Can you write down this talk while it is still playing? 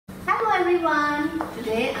everyone,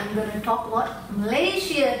 today I'm going to talk about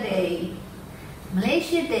Malaysia Day.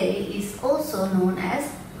 Malaysia Day is also known as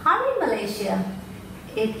Hari Malaysia.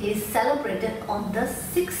 It is celebrated on the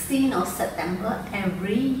 16th of September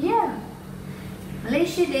every year.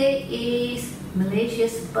 Malaysia Day is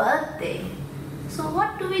Malaysia's birthday. So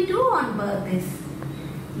what do we do on birthdays?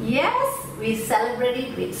 Yes, we celebrate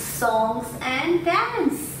it with songs and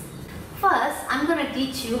dance. First, I'm going to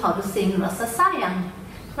teach you how to sing Rasa Sayang.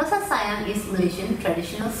 Rasa Sayang is Malaysian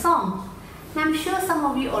traditional song. And I'm sure some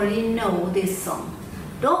of you already know this song.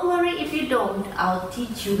 Don't worry if you don't, I'll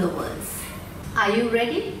teach you the words. Are you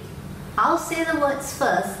ready? I'll say the words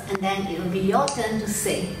first and then it'll be your turn to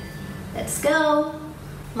say. Let's go.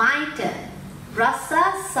 My turn.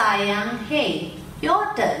 Rasa Sayang Hey.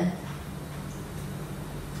 Your turn.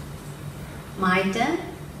 My turn.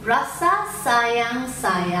 Rasa Sayang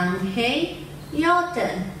Sayang Hey. Your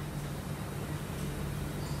turn.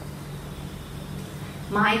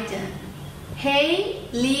 My turn. Hey,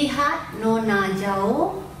 lihat nona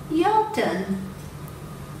jauh. Your turn.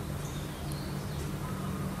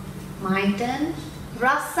 My turn.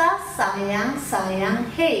 Rasa sayang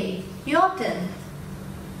sayang hey. Your turn.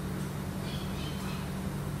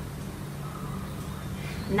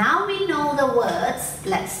 Now we know the words.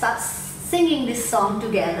 Let's start singing this song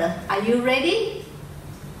together. Are you ready?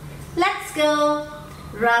 Let's go.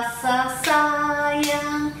 Rasa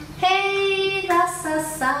sayang hey, rasa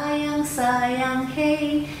sayang sayang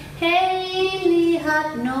hey, hey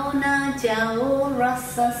lihat nona jauh,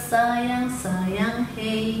 rasa sayang sayang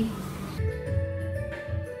hey.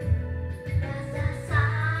 Rasa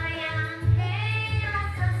sayang hey,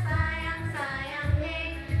 rasa sayang sayang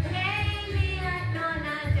hey, hey lihat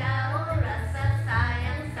nona jauh, rasa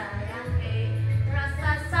sayang sayang hey,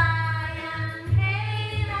 rasa sayang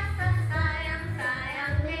hey, rasa sayang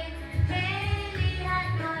sayang hey, hey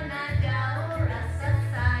lihat nona jauh, rasa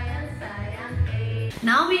sayang sayang hey.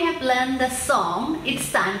 Now we have learned the song,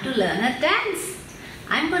 it's time to learn a dance.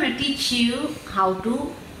 I'm going to teach you how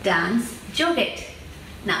to dance Joget.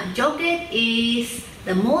 Now Joget is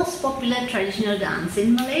the most popular traditional dance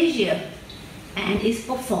in Malaysia and is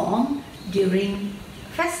performed during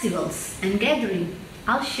festivals and gatherings.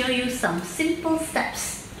 I'll show you some simple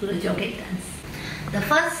steps to the Joget dance. The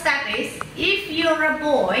first step is, if you're a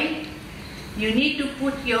boy, you need to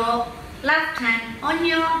put your left hand on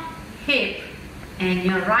your hip and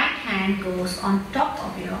your right hand goes on top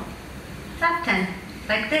of your left hand,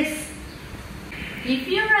 like this. If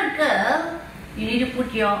you're a girl, you need to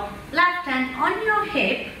put your left hand on your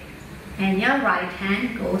hip and your right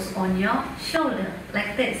hand goes on your shoulder,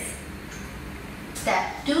 like this.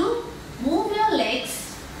 Step 2, move your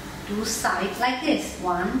legs to side like this.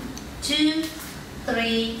 1, 2,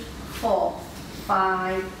 3, 4,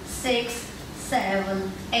 5, 6,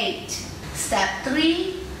 7, 8. Step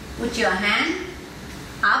 3, put your hand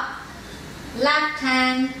up, left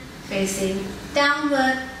hand facing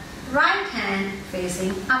downward, right hand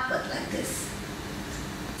facing upward, like this.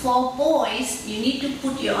 For boys, you need to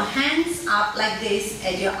put your hands up like this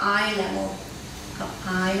at your eye level. Up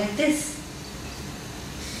high like this.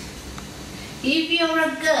 If you're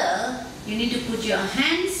a girl, you need to put your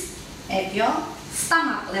hands at your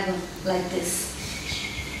stomach level, like this.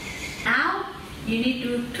 Now, you need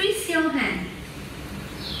to twist your hand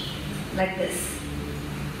like this.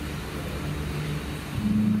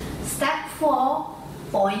 Step 4,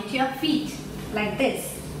 point your feet like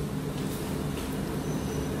this.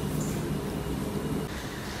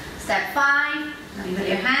 Step 5, now you put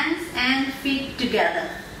your hands and feet together.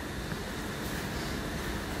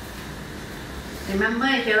 Remember,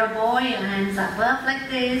 if you're a boy, your hands are up like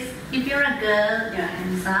this. If you're a girl, your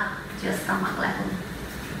hands are at your stomach level.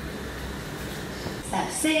 Step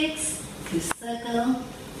 6, you circle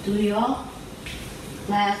to your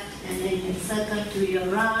left and then you circle to your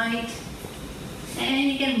right.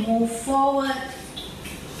 And you can move forward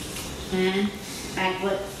and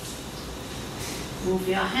backward. Move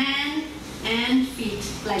your hand and feet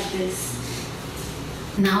like this.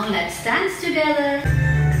 Now let's dance together.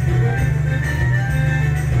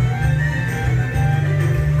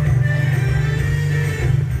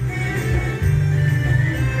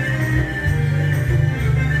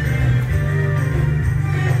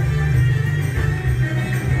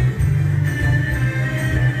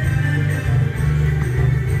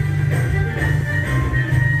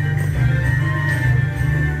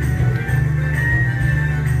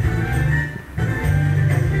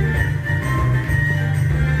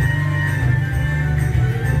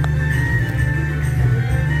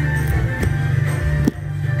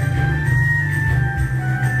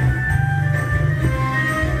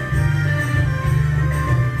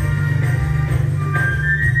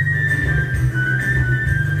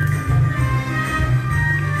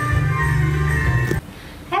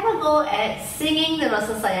 the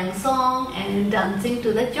Rasa Sayang song and dancing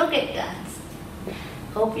to the Joget dance.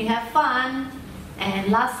 Hope you have fun.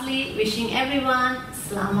 And lastly, wishing everyone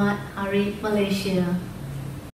Selamat Hari Malaysia.